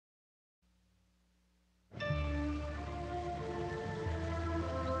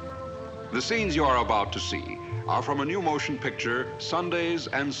The scenes you are about to see are from a new motion picture, Sundays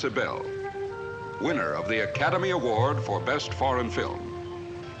and Cybèle, winner of the Academy Award for Best Foreign Film.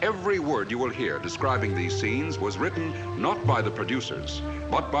 Every word you will hear describing these scenes was written not by the producers,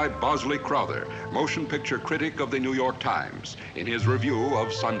 but by Bosley Crowther, motion picture critic of the New York Times, in his review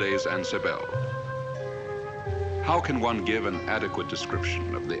of Sundays and Cybèle. How can one give an adequate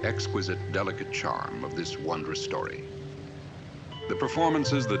description of the exquisite, delicate charm of this wondrous story? The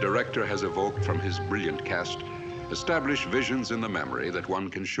performances the director has evoked from his brilliant cast establish visions in the memory that one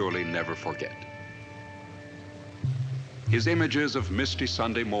can surely never forget. His images of misty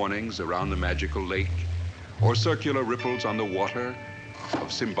Sunday mornings around the magical lake, or circular ripples on the water,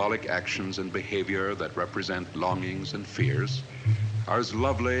 of symbolic actions and behavior that represent longings and fears, are as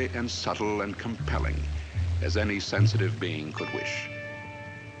lovely and subtle and compelling as any sensitive being could wish.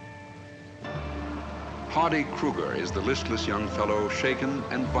 Hardy Krüger is the listless young fellow shaken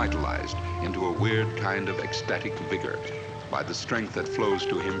and vitalized into a weird kind of ecstatic vigor by the strength that flows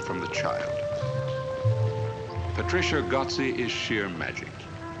to him from the child. Patricia Gozzi is sheer magic.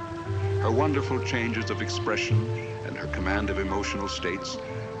 Her wonderful changes of expression and her command of emotional states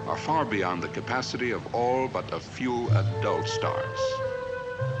are far beyond the capacity of all but a few adult stars.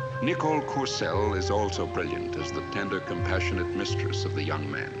 Nicole Courcel is also brilliant as the tender, compassionate mistress of the young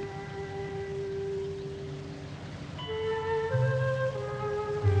man.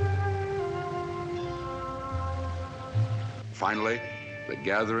 Finally, the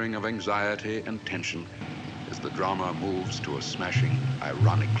gathering of anxiety and tension as the drama moves to a smashing,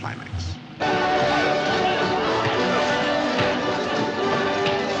 ironic climax.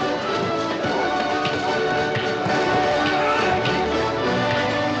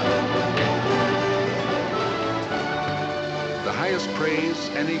 The highest praise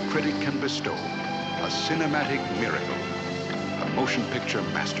any critic can bestow, a cinematic miracle, a motion picture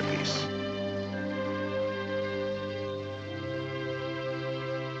masterpiece.